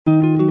Hello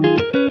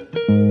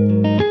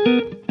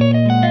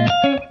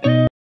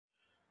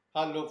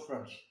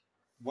friends.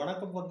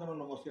 Vanakkam Vandana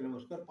Namaste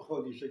Namaskar.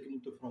 Pahodi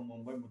Shekimutu from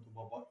Mumbai Muthu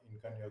Baba in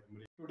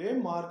Kanyakumari. Today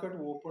market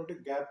opened a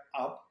gap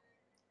up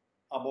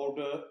about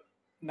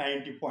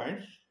 90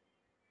 points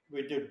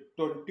with a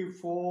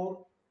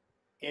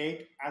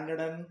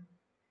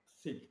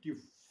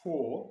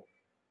 24,864.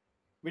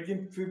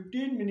 Within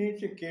 15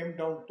 minutes it came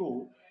down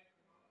to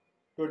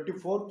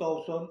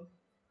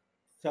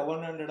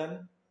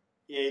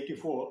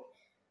 24,784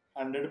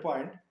 100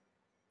 point.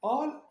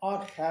 All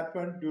are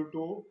happened due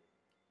to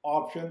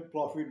option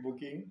profit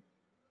booking.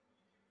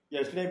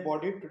 Yesterday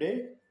bought it,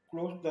 today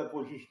closed the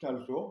position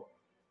also.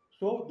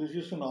 So this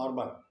is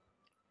normal.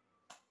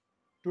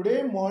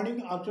 Today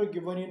morning also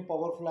given in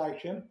powerful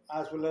action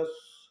as well as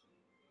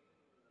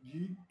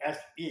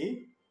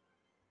GSE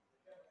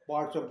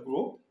WhatsApp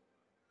group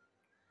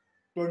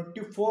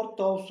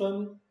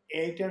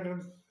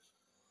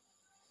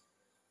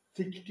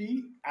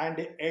 24,860 and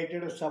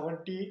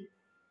 870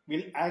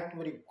 will act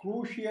very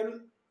crucial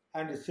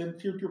and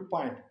sensitive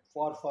point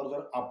for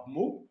further up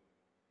move.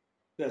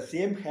 The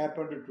same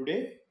happened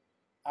today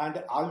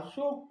and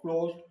also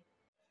closed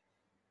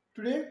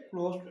today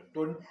closed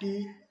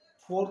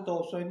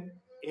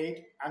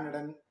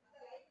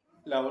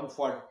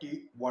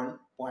 24,811.41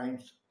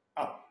 points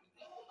up.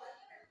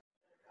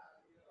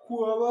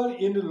 Whoever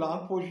in the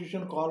long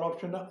position call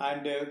option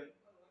and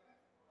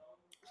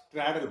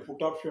straddle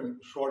put option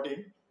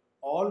shorting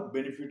all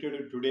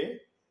benefited today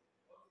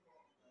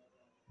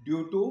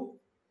due to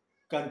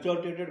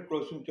consolidated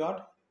closing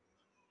chart,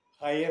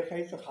 higher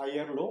highs,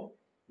 higher low,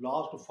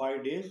 last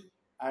 5 days,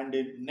 and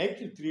in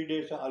next 3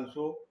 days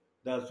also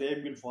the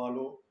same will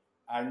follow,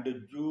 and the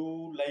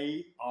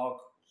July Aug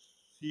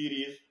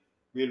series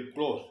will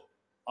close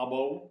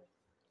above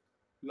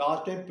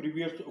last time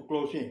previous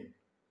closing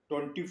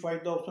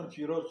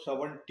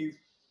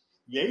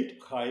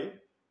 25,078 high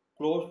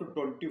close to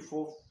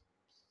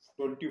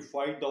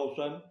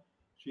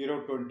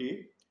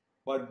 25,020,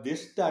 but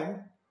this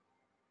time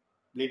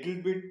little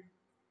bit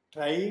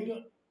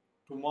trying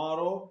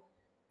tomorrow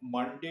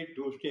Monday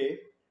Tuesday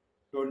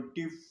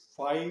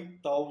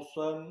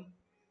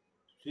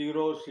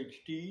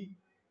 25,060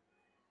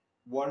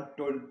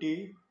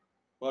 120,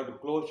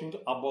 but closing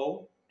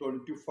above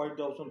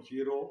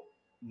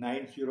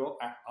 25,090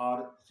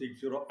 or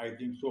 60, I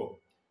think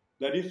so.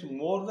 That is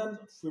more than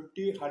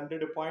 50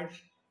 100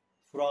 points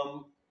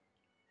from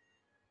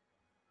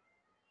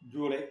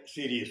July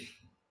series.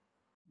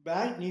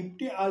 Bank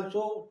Nifty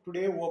also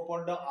today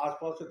opened as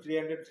far as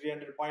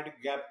 300 point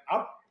gap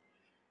up,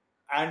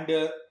 and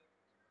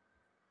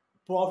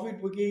profit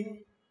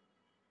booking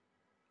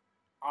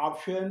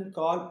option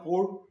call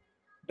put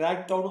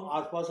drag down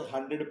as far as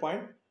 100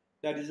 point,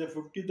 that is a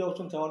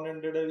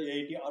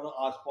 50,780 or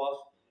as far,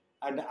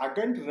 and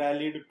again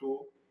rallied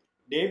to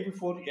day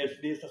before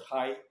yesterday's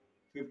high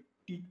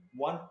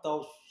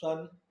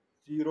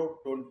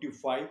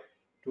 51,025.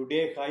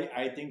 Today high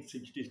I think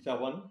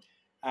 67,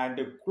 and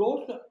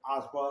closed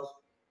as far as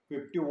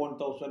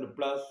 51,000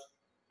 plus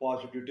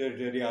positive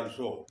territory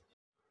also.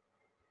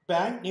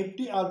 Bank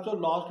Nifty also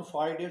lost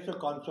 5 days of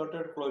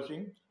consulted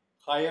closing,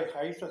 higher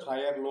highs,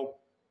 higher low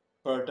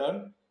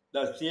pattern.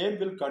 The same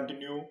will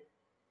continue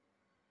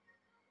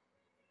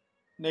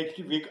next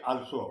week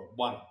also.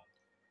 One.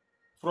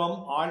 From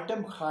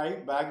all-time high,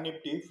 Bank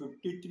Nifty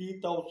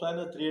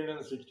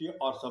 53,360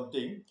 or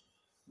something,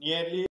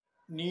 nearly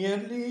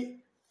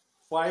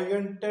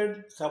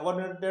 500,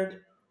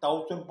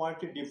 700,000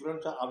 points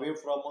difference away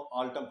from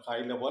all-time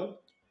high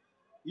level.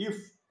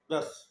 If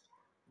the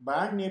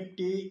Bank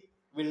Nifty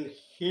will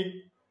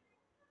hit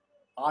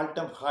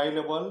all-time high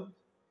level,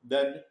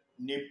 then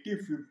Nifty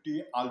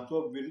 50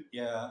 also will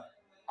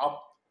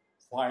up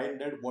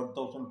 500,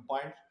 1,000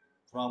 points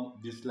from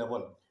this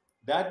level.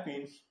 That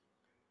means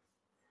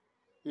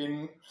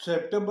in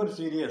September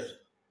series,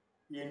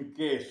 in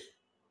case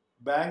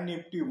Bank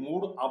Nifty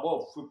moved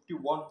above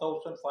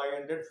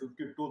 51,500,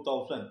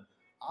 52,000,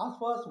 as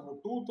far as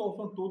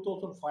 2,000,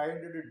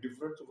 2,500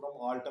 difference from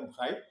all-time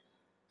high,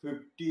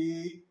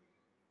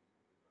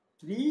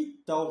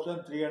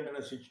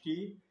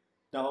 53,360,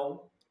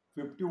 now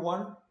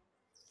 51,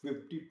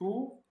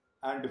 52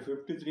 and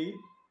 53,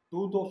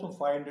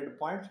 2,500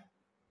 points.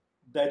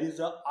 That is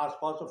as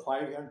far as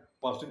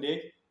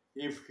 500%.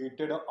 If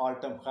hit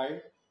all-time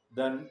high,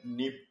 then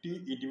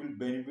Nifty, it will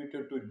benefit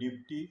to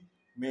Nifty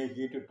may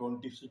hit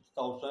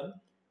 26,000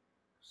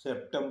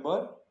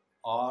 September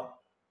or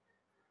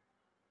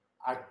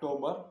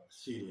October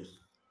series.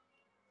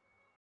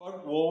 But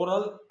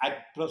overall,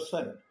 at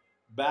present,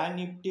 Bank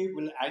Nifty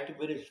will act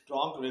very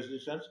strong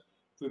resistance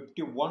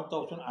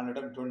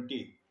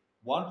 51,120.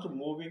 Once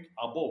moving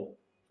above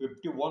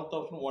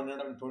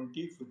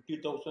 51,120,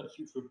 50,000,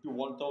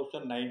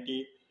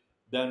 51,090,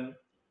 then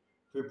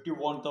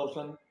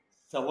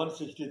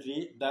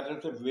 51,763. That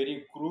is a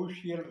very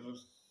crucial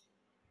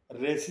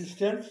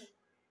resistance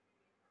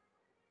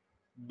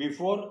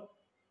before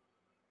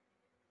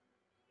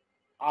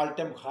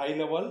all-time high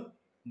level.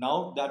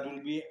 Now that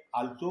will be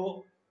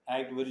also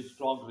act very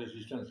strong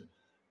resistance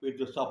with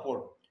the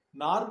support.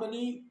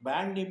 Normally,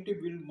 Bank Nifty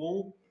will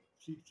move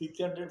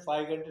 600,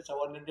 500,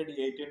 700,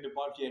 800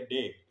 points a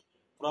day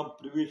from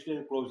previous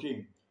day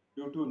closing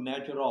due to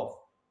nature of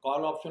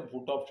call option,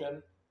 put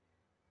option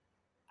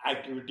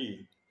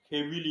activity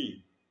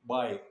heavily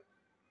by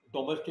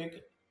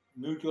domestic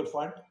mutual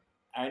fund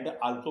and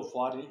also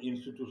foreign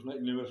institutional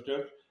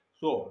investors.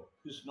 So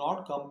it's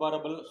not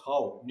comparable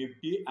how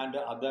Nifty and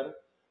other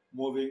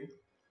moving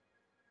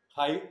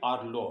high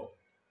or low.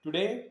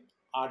 Today,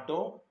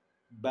 auto,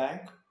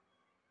 bank,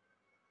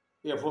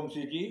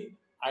 FMCG,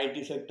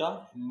 IT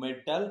sector,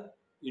 metal,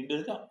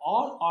 industry,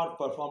 all are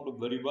performed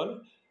very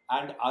well,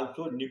 and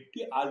also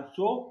Nifty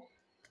also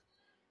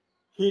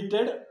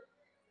heated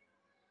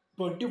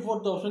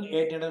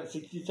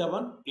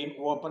 24,867 in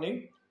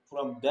opening.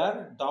 From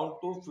there down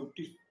to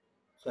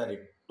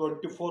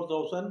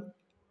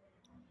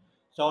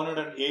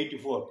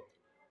 24,784.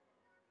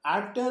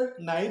 After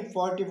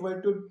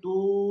 9:45 to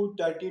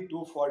 2:30,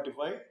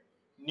 2:45,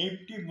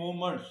 Nifty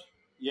movements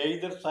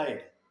either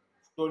side,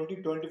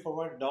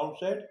 20-25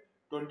 downside,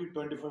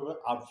 20-25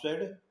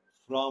 upside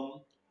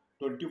from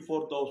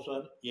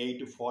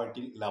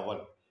 24,840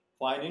 level.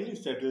 Finally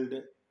settled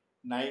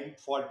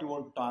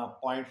 941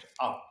 points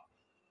up.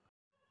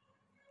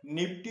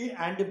 Nifty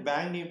and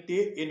Bank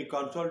Nifty in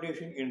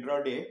consolidation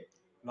intraday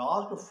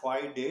last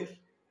 5 days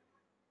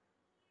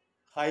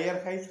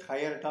higher highs,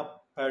 higher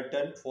top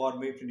pattern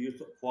formation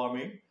is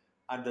forming,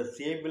 and the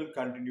same will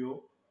continue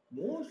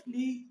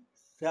mostly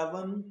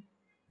 7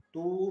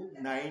 to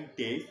 9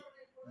 days.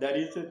 That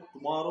is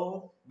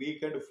tomorrow,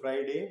 weekend,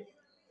 Friday,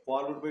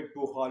 followed by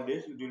 2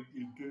 holidays. It will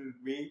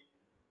be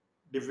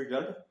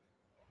difficult.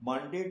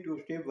 Monday,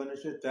 Tuesday,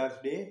 Wednesday,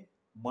 Thursday.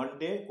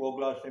 Monday,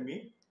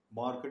 Koglashami.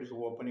 Market is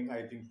opening,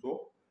 I think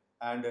so.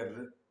 And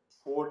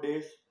 4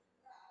 days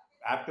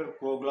after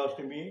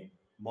Koglashami,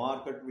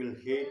 market will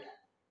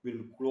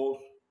close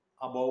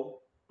above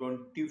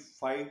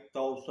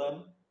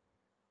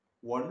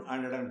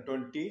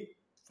 25,120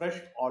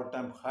 fresh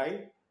all-time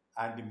high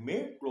and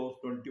may close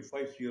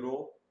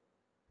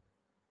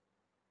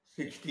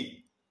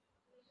 25,060.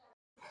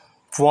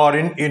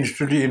 Foreign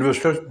institutional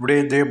investors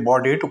today they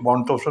bought it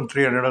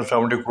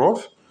 1,370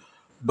 crores.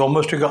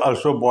 Domestic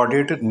also bought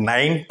it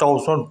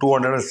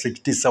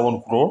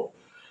 9,267 crore.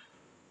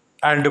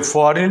 And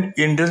foreign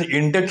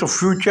index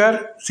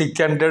future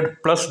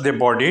 600 plus they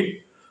bought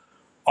it.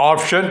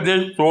 Option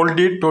they sold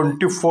it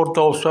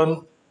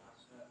 24,000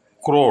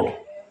 crore.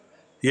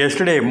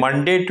 Yesterday,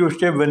 Monday,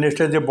 Tuesday,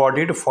 Wednesday they bought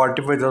it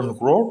 45,000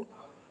 crore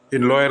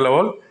in lower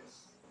level.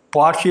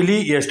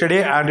 Partially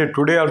yesterday and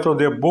today also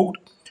they booked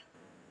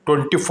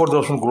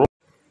 24,000 crore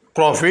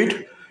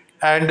profit.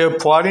 And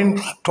foreign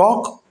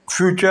stock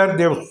future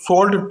they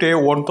sold to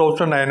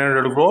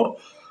 1,900 crore.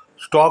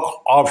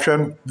 Stock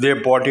option they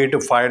bought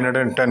it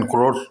 510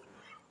 crores.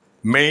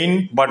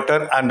 Main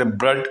butter and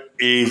bread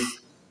is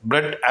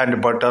bread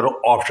and butter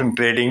option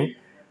trading.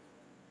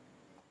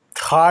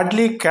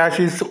 Hardly cash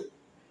is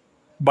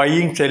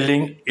buying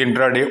selling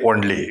intraday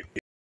only.